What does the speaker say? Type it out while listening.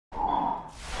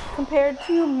compared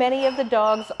to many of the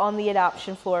dogs on the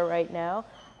adoption floor right now.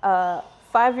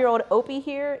 5-year-old Opie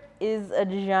here is a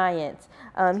giant.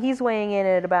 He's weighing in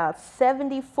at about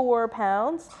 74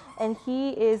 pounds, and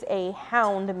he is a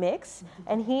Hound mix,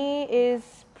 and he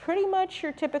is pretty much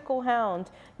your typical Hound.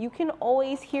 You can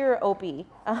always hear Opie.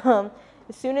 As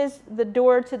soon as the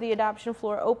door to the adoption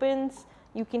floor opens,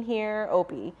 you can hear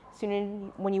Opie.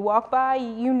 When you walk by,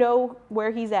 you know where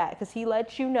he's at because he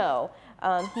lets you know.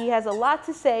 He has a lot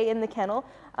to say in the kennel,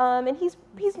 and he's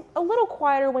a little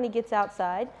quieter when he gets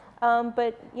outside.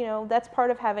 But you know, that's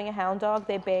part of having a Hound dog.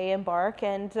 They bay and bark,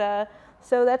 and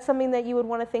so that's something that you would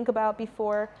want to think about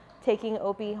before taking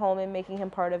Opie home and making him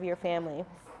part of your family.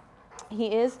 He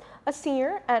is a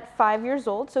senior at 5 years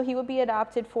old, so he would be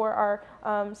adopted for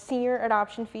our senior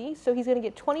adoption fee. So he's going to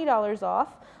get $20 off.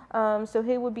 So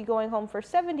he would be going home for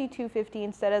 $72.50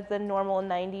 instead of the normal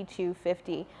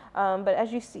 $92.50. But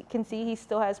as you can see, he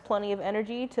still has plenty of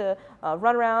energy to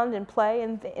run around and play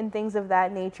and things of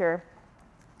that nature.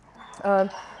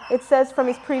 It says from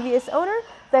his previous owner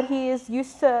that he is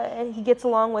used to, he gets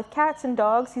along with cats and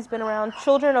dogs. He's been around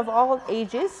children of all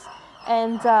ages,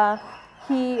 and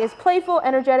he is playful,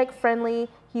 energetic, friendly.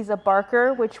 He's a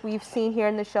barker, which we've seen here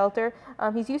in the shelter.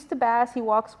 He's used to baths. He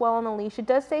walks well on a leash. It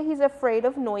does say he's afraid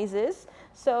of noises,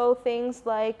 so things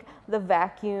like the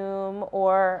vacuum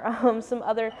or some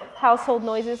other household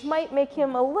noises might make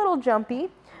him a little jumpy.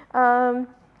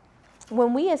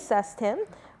 When we assessed him,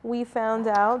 we found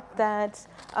out that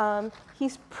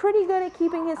he's pretty good at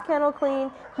keeping his kennel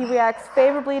clean. He reacts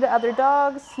favorably to other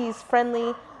dogs. He's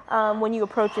friendly when you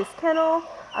approach his kennel.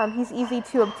 He's easy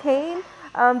to obtain,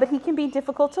 but he can be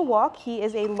difficult to walk. He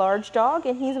is a large dog,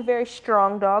 and he's a very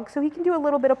strong dog, so he can do a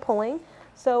little bit of pulling.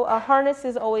 So a harness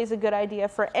is always a good idea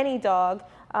for any dog,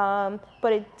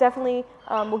 but it definitely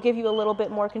will give you a little bit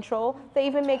more control. They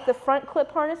even make the front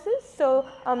clip harnesses, so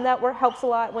that helps a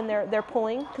lot when they're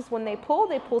pulling, because when they pull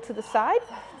to the side.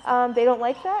 They don't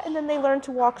like that, and then they learn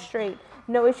to walk straight.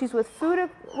 No issues with food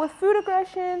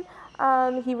aggression.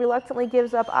 He reluctantly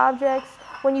gives up objects.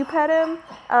 When you pet him,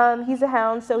 he's a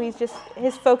Hound, so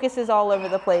his focus is all over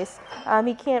the place.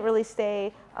 He can't really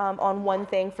stay on one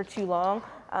thing for too long.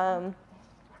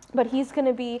 But he's going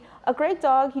to be a great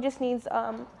dog. He just needs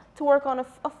to work on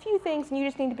a few things, and you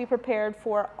just need to be prepared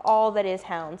for all that is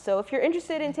Hound. So if you're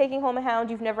interested in taking home a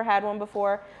Hound, you've never had one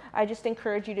before, I just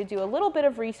encourage you to do a little bit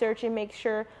of research and make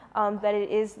sure that it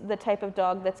is the type of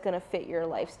dog that's going to fit your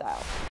lifestyle.